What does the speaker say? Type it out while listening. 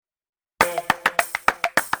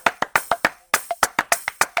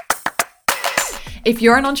If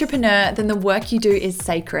you're an entrepreneur, then the work you do is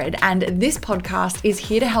sacred, and this podcast is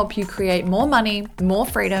here to help you create more money, more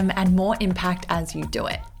freedom, and more impact as you do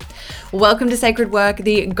it. Welcome to Sacred Work,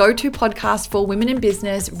 the go-to podcast for women in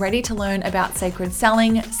business ready to learn about sacred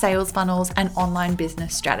selling, sales funnels, and online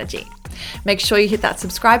business strategy. Make sure you hit that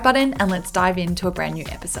subscribe button and let's dive into a brand new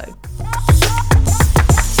episode.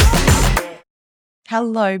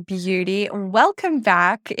 Hello, beauty. Welcome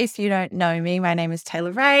back. If you don't know me, my name is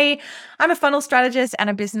Taylor Ray. I'm a funnel strategist and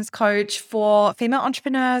a business coach for female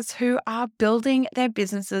entrepreneurs who are building their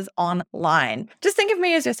businesses online. Just think of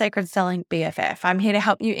me as your sacred selling BFF. I'm here to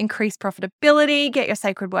help you increase profitability, get your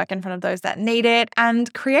sacred work in front of those that need it,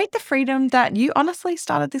 and create the freedom that you honestly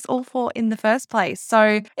started this all for in the first place.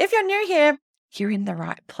 So if you're new here, you're in the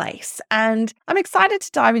right place. And I'm excited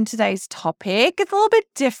to dive into today's topic. It's a little bit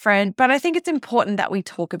different, but I think it's important that we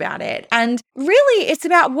talk about it. And really, it's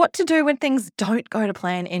about what to do when things don't go to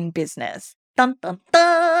plan in business. Dun, dun,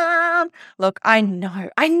 dun. Look, I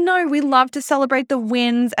know we love to celebrate the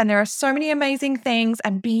wins, and there are so many amazing things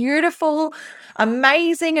and beautiful,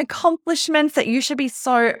 amazing accomplishments that you should be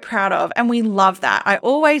so proud of. And we love that. I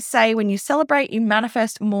always say when you celebrate, you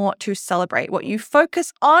manifest more to celebrate. What you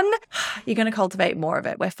focus on, you're going to cultivate more of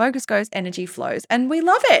it. Where focus goes, energy flows. And we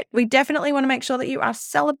love it. We definitely want to make sure that you are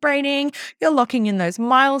celebrating, you're locking in those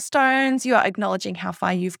milestones, you are acknowledging how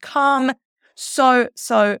far you've come. So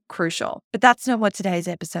crucial. But that's not what today's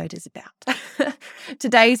episode is about.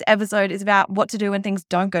 Today's episode is about what to do when things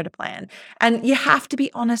don't go to plan. And you have to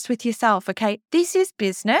be honest with yourself, okay? This is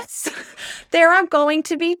business. There are going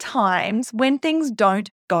to be times when things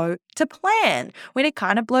don't go to plan, when it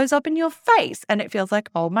kind of blows up in your face and it feels like,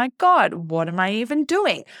 oh my God, what am I even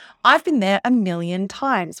doing? I've been there a million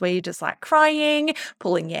times where you're just like crying,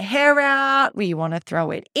 pulling your hair out, where you want to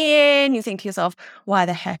throw it in. You think to yourself, why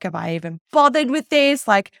the heck have I even bothered with this?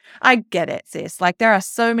 Like, I get it, sis. Like, there are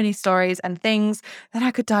so many stories and things that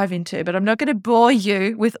I could dive into, but I'm not going to bore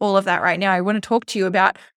you with all of that right now. I want to talk to you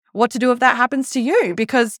about what to do if that happens to you,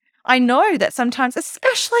 because I know that sometimes,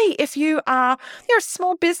 especially if you're a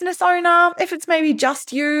small business owner, if it's maybe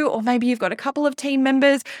just you, or maybe you've got a couple of team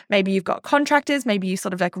members, maybe you've got contractors, maybe you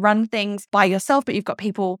sort of like run things by yourself, but you've got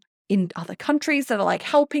people in other countries that are like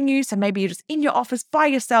helping you. So maybe you're just in your office by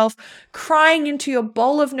yourself, crying into your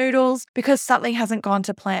bowl of noodles because something hasn't gone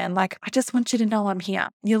to plan. Like, I just want you to know I'm here,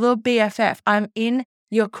 your little BFF. I'm in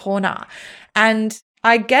your corner. And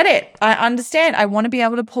I get it. I understand. I want to be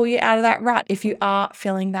able to pull you out of that rut if you are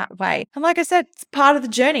feeling that way. And like I said, it's part of the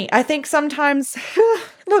journey. I think sometimes,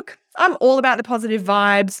 look, I'm all about the positive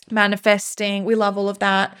vibes, manifesting. We love all of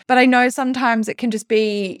that. But I know sometimes it can just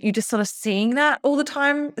be you just sort of seeing that all the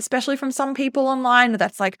time, especially from some people online.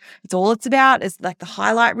 That's like, it's all it's about is like the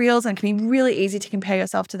highlight reels, and it can be really easy to compare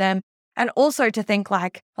yourself to them. And also to think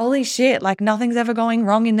like, holy shit, like nothing's ever going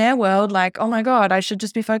wrong in their world. Like, oh my God, I should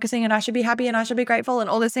just be focusing and I should be happy and I should be grateful and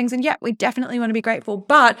all those things. And yeah, we definitely want to be grateful,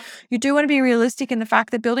 but you do want to be realistic in the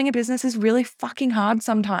fact that building a business is really fucking hard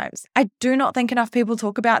sometimes. I do not think enough people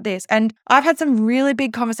talk about this. And I've had some really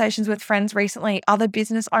big conversations with friends recently, other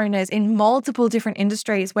business owners in multiple different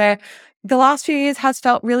industries, where the last few years has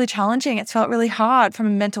felt really challenging. It's felt really hard from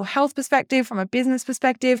a mental health perspective, from a business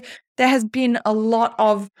perspective. There has been a lot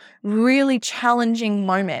of really challenging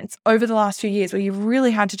moments over the last few years where you've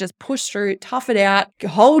really had to just push through, tough it out,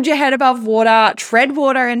 hold your head above water, tread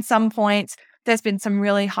water in some points. There's been some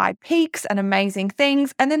really high peaks and amazing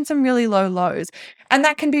things, and then some really low lows. And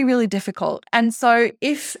that can be really difficult. And so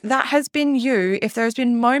if that has been you, if there's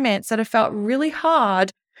been moments that have felt really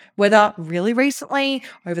hard, whether really recently,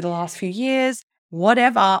 over the last few years,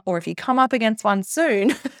 whatever, or if you come up against one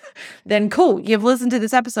soon, then cool, you've listened to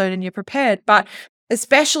this episode and you're prepared. But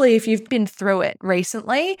especially if you've been through it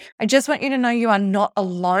recently, I just want you to know you are not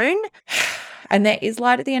alone. And there is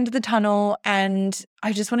light at the end of the tunnel. And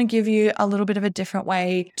I just want to give you a little bit of a different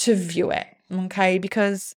way to view it. Okay.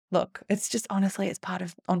 Because look, it's just honestly, it's part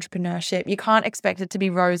of entrepreneurship. You can't expect it to be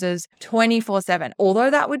roses 24/7, although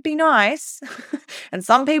that would be nice. And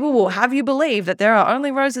some people will have you believe that there are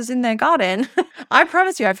only roses in their garden. I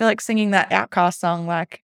promise you, I feel like singing that Outcast song,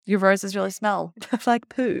 like, your roses really smell like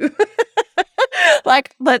poo.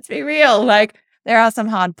 Like, let's be real. Like, there are some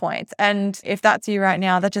hard points. And if that's you right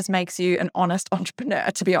now, that just makes you an honest entrepreneur,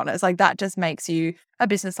 to be honest. Like, that just makes you a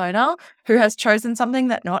business owner who has chosen something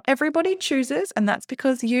that not everybody chooses. And that's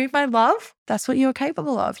because you, my love, that's what you're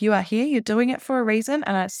capable of. You are here, you're doing it for a reason.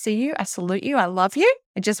 And I see you, I salute you, I love you.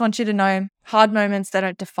 I just want you to know hard moments, they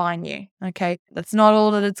don't define you. Okay. That's not all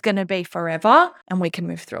that it's going to be forever. And we can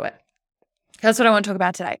move through it. That's what I want to talk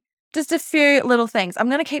about today. Just a few little things. I'm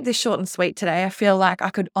going to keep this short and sweet today. I feel like I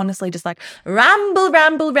could honestly just like ramble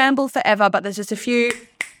forever, but there's just a few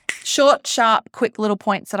short, sharp, quick little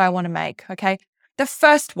points that I want to make. Okay. The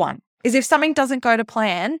first one is if something doesn't go to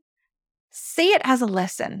plan, see it as a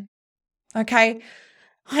lesson. Okay.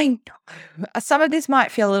 I know some of this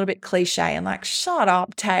might feel a little bit cliche and like, shut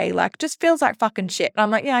up, Tay. Like, just feels like fucking shit. And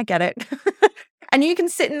I'm like, yeah, I get it. And you can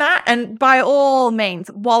sit in that and by all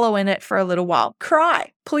means, wallow in it for a little while.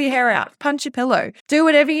 Cry, pull your hair out, punch your pillow, do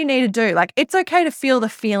whatever you need to do. Like, it's okay to feel the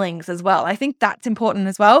feelings as well. I think that's important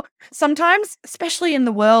as well. Sometimes, especially in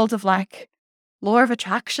the world of like law of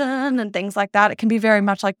attraction and things like that, it can be very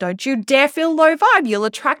much like, don't you dare feel low vibe. You'll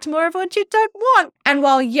attract more of what you don't want. And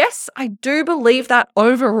while yes, I do believe that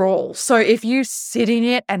overall. So if you sit in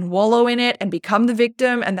it and wallow in it and become the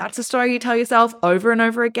victim, and that's a story you tell yourself over and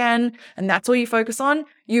over again, and that's all you focus on,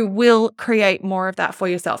 you will create more of that for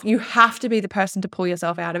yourself. You have to be the person to pull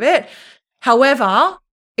yourself out of it. However,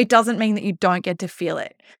 it doesn't mean that you don't get to feel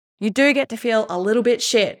it. You do get to feel a little bit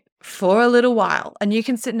shit for a little while, and you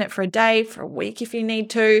can sit in it for a day, for a week if you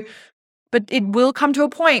need to, but it will come to a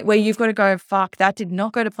point where you've got to go, fuck, that did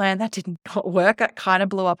not go to plan. That did not work. That kind of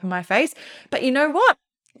blew up in my face. But you know what?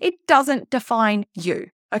 It doesn't define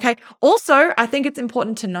you. Okay. Also, I think it's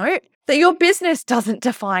important to note that your business doesn't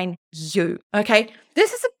define you. Okay.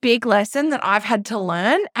 This is a big lesson that I've had to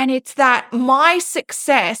learn, and it's that my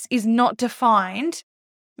success is not defined.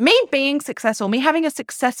 Me being successful, me having a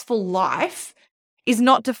successful life is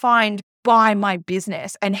not defined by my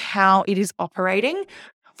business and how it is operating.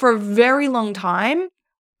 For a very long time,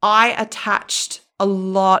 I attached a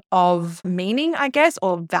lot of meaning, I guess,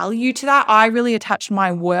 or value to that. I really attached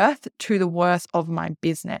my worth to the worth of my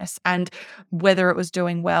business and whether it was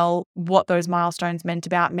doing well, what those milestones meant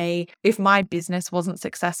about me. If my business wasn't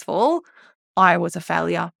successful, I was a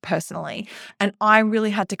failure personally. And I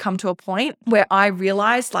really had to come to a point where I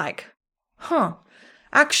realized like,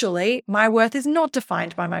 actually, my worth is not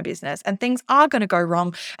defined by my business and things are going to go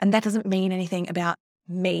wrong. And that doesn't mean anything about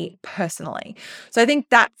me personally. So I think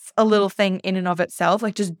that's a little thing in and of itself.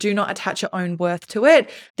 Like, just do not attach your own worth to it.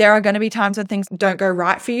 There are going to be times when things don't go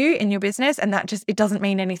right for you in your business, and it doesn't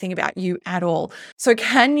mean anything about you at all. So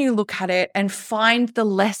can you look at it and find the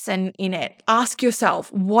lesson in it? Ask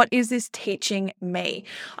yourself, what is this teaching me?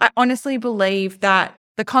 I honestly believe that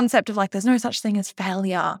the concept of like, there's no such thing as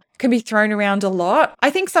failure can be thrown around a lot. I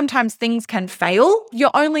think sometimes things can fail.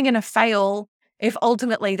 You're only going to fail if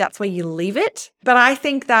ultimately that's where you leave it. But I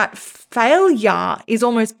think that failure is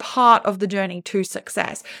almost part of the journey to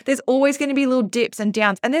success. There's always going to be little dips and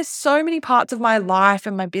downs. And there's so many parts of my life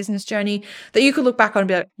and my business journey that you could look back on and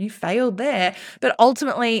be like, you failed there. But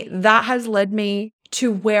ultimately that has led me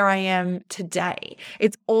to where I am today.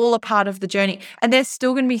 It's all a part of the journey. And there's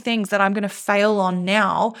still going to be things that I'm going to fail on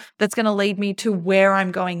now that's going to lead me to where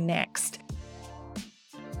I'm going next.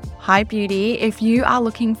 Hi beauty, if you are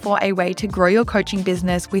looking for a way to grow your coaching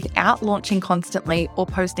business without launching constantly or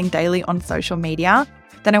posting daily on social media,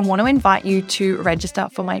 then I want to invite you to register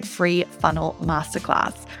for my free funnel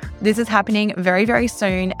masterclass. This is happening very, very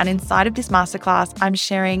soon. And inside of this masterclass, I'm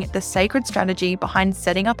sharing the sacred strategy behind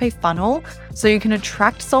setting up a funnel so you can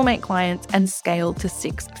attract soulmate clients and scale to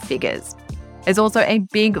 6 figures. There's also a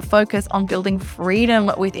big focus on building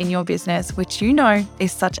freedom within your business, which you know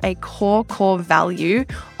is such a core value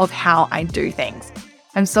of how I do things.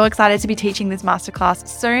 I'm so excited to be teaching this masterclass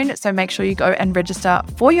soon, so make sure you go and register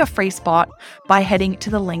for your free spot by heading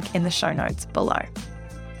to the link in the show notes below.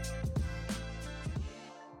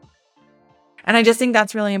 And I just think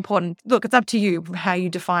that's really important. Look, it's up to you how you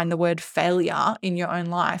define the word failure in your own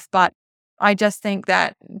life, but I just think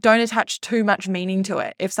that don't attach too much meaning to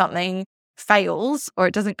it. If something fails or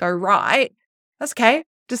it doesn't go right, that's okay.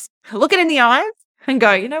 Just look it in the eyes and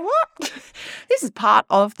go, you know what? This is part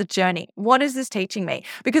of the journey. What is this teaching me?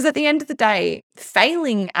 Because at the end of the day,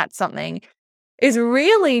 failing at something is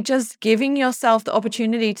really just giving yourself the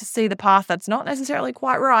opportunity to see the path that's not necessarily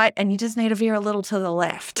quite right, and you just need to veer a little to the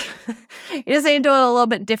left. You just need to do it a little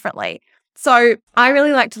bit differently. So I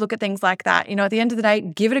really like to look at things like that. You know, at the end of the day,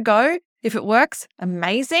 give it a go. If it works,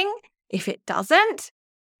 amazing. If it doesn't,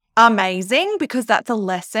 amazing, because that's a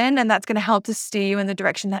lesson and that's going to help to steer you in the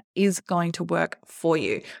direction that is going to work for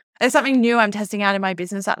you. There's something new I'm testing out in my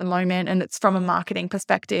business at the moment, and it's from a marketing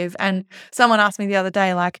perspective. And someone asked me the other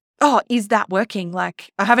day, like, oh, is that working?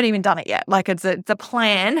 Like, I haven't even done it yet. Like, it's a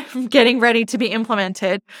plan getting ready to be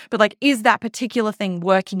implemented. But like, is that particular thing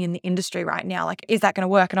working in the industry right now? Like, is that going to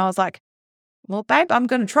work? And I was like, well, babe, I'm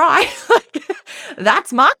going to try. Like,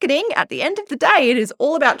 that's marketing. At the end of the day, it is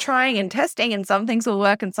all about trying and testing, and some things will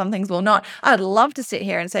work and some things will not. I'd love to sit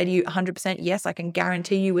here and say to you 100%, yes, I can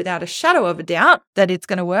guarantee you without a shadow of a doubt that it's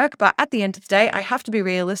going to work. But at the end of the day, I have to be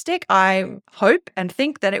realistic. I hope and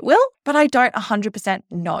think that it will, but I don't 100%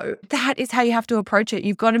 know. That is how you have to approach it.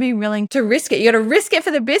 You've got to be willing to risk it. You got to risk it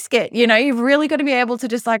for the biscuit. You've really got to be able to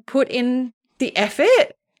just like put in the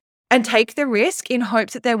effort and take the risk in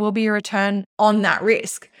hopes that there will be a return on that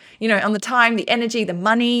risk. On the time, the energy, the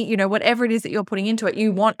money, whatever it is that you're putting into it,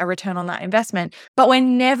 you want a return on that investment. But we're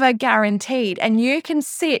never guaranteed. And you can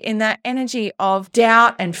sit in that energy of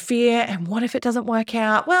doubt and fear. And what if it doesn't work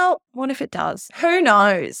out? Well, what if it does? Who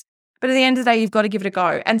knows? But at the end of the day, you've got to give it a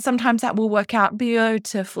go. And sometimes that will work out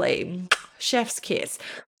beautifully. Chef's kiss.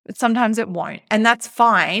 But sometimes it won't. And that's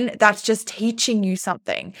fine. That's just teaching you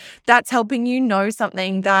something. That's helping you know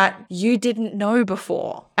something that you didn't know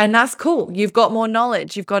before. And that's cool. You've got more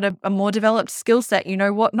knowledge. You've got a more developed skill set. You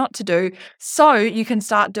know what not to do. So you can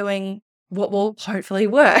start doing what will hopefully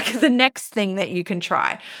work, the next thing that you can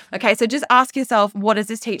try. Okay, so just ask yourself, what is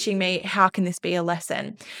this teaching me? How can this be a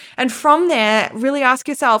lesson? And from there, really ask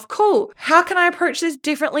yourself, cool, how can I approach this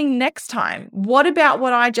differently next time? What about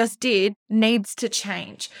what I just did needs to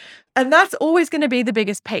change? And that's always going to be the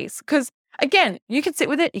biggest piece, because again, you can sit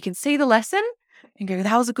with it, you can see the lesson and go,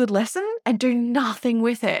 that was a good lesson, and do nothing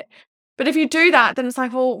with it. But if you do that, then it's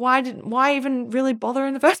like, well, why even really bother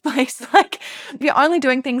in the first place? Like, if you're only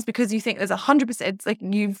doing things because you think there's 100%, it's like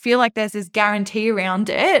you feel like there's this guarantee around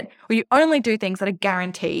it, or you only do things that are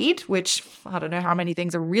guaranteed, which I don't know how many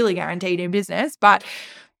things are really guaranteed in business, but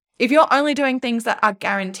if you're only doing things that are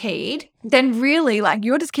guaranteed, then really like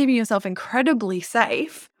you're just keeping yourself incredibly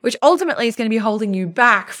safe, which ultimately is going to be holding you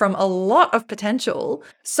back from a lot of potential.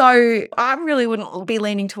 So I really wouldn't be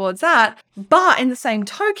leaning towards that. But in the same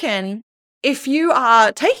token, if you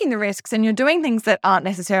are taking the risks and you're doing things that aren't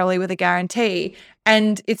necessarily with a guarantee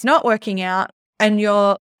and it's not working out and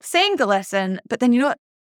you're seeing the lesson, but then you're not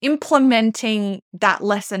implementing that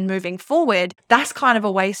lesson moving forward, that's kind of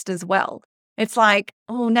a waste as well. It's like,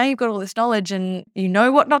 oh, now you've got all this knowledge and you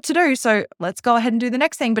know what not to do. So let's go ahead and do the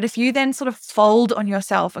next thing. But if you then sort of fold on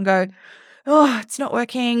yourself and go, oh, it's not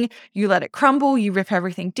working, you let it crumble, you rip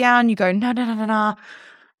everything down, you go, no,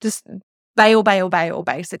 just bail,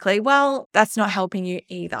 basically. Well, that's not helping you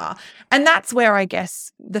either. And that's where I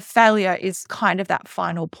guess the failure is kind of that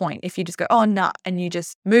final point. If you just go, oh, no, and you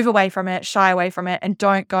just move away from it, shy away from it, and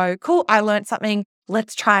don't go, cool, I learned something.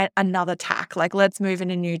 Let's try another tack. Like, let's move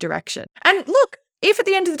in a new direction. And look, if at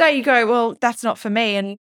the end of the day you go, well, that's not for me,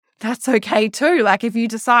 and that's okay too. Like, if you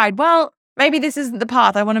decide, well, maybe this isn't the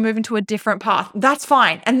path, I want to move into a different path, that's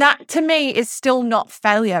fine. And that to me is still not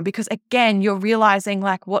failure, because again, you're realizing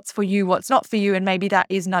like what's for you, what's not for you. And maybe that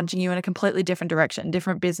is nudging you in a completely different direction,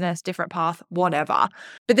 different business, different path, whatever.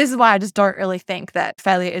 But this is why I just don't really think that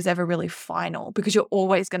failure is ever really final, because you're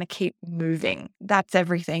always going to keep moving. That's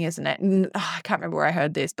everything, isn't it? And, I can't remember where I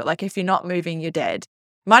heard this, but like if you're not moving, you're dead.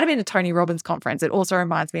 Might have been a Tony Robbins conference. It also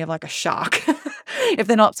reminds me of like a shark. If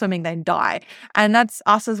they're not swimming, they die. And that's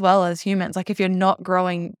us as well as humans. Like if you're not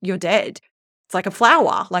growing, you're dead. It's like a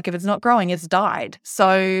flower. Like if it's not growing, it's died.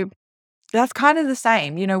 So that's kind of the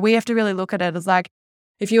same. We have to really look at it as like,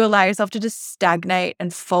 if you allow yourself to just stagnate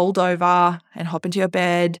and fold over and hop into your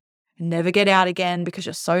bed and never get out again because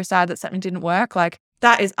you're so sad that something didn't work, like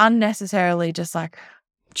that is unnecessarily just like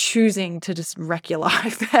choosing to just wreck your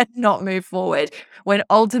life and not move forward, when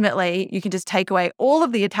ultimately you can just take away all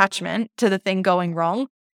of the attachment to the thing going wrong.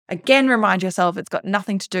 Again, remind yourself it's got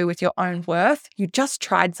nothing to do with your own worth. You just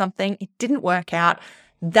tried something, it didn't work out.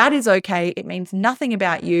 That is okay. It means nothing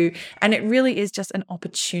about you. And it really is just an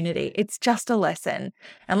opportunity. It's just a lesson.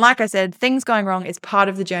 And like I said, things going wrong is part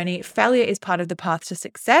of the journey. Failure is part of the path to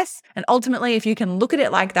success. And ultimately, if you can look at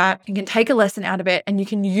it like that, you can take a lesson out of it and you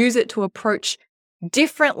can use it to approach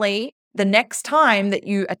differently the next time that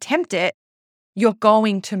you attempt it, you're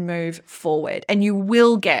going to move forward and you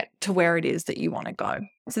will get to where it is that you want to go.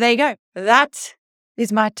 So there you go. That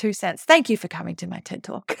is my 2 cents. Thank you for coming to my TED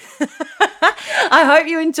Talk. I hope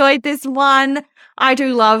you enjoyed this one. I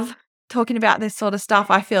do love talking about this sort of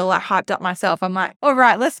stuff. I feel like hyped up myself. I'm like, all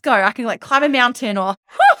right, let's go. I can like climb a mountain or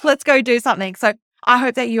let's go do something. So I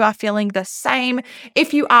hope that you are feeling the same.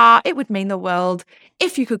 If you are, it would mean the world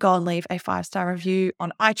if you could go and leave a 5-star review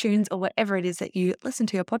on iTunes or whatever it is that you listen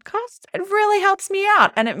to your podcast. It really helps me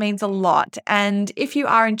out and it means a lot. And if you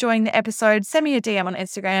are enjoying the episode, send me a DM on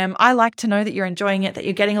Instagram. I like to know that you're enjoying it, that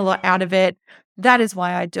you're getting a lot out of it. That is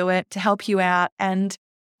why I do it, to help you out and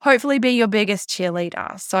hopefully be your biggest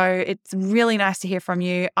cheerleader. So it's really nice to hear from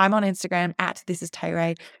you. I'm on Instagram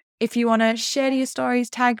 @ThisIsTayRay. If you want to share your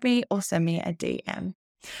stories, tag me or send me a DM.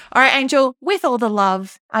 All right, Angel, with all the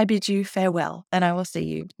love, I bid you farewell and I will see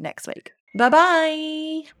you next week.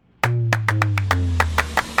 Bye-bye.